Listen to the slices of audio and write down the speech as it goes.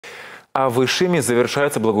А в Ишиме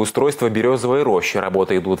завершается благоустройство Берёзовой рощи.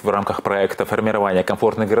 Работы идут в рамках проекта «Формирование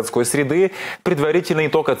комфортной городской среды». Предварительный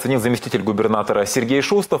итог оценил заместитель губернатора Сергей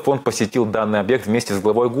Шустов. Он посетил данный объект вместе с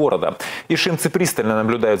главой города. Ишимцы пристально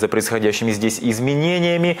наблюдают за происходящими здесь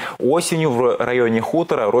изменениями. Осенью в районе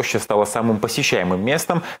хутора роща стала самым посещаемым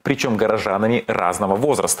местом, причем горожанами разного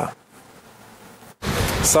возраста.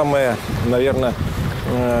 Самое, наверное,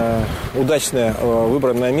 удачное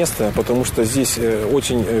выбранное место, потому что здесь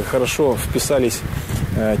очень хорошо вписались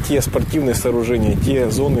те спортивные сооружения, те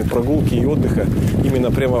зоны прогулки и отдыха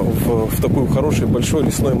именно прямо в такой хороший большой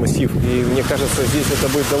лесной массив. И мне кажется, здесь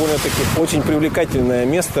это будет довольно-таки очень привлекательное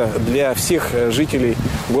место для всех жителей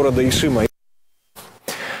города Ишима.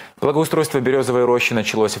 Благоустройство Берёзовой рощи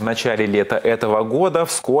началось в начале лета этого года.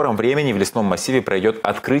 В скором времени в лесном массиве пройдет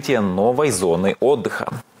открытие новой зоны отдыха.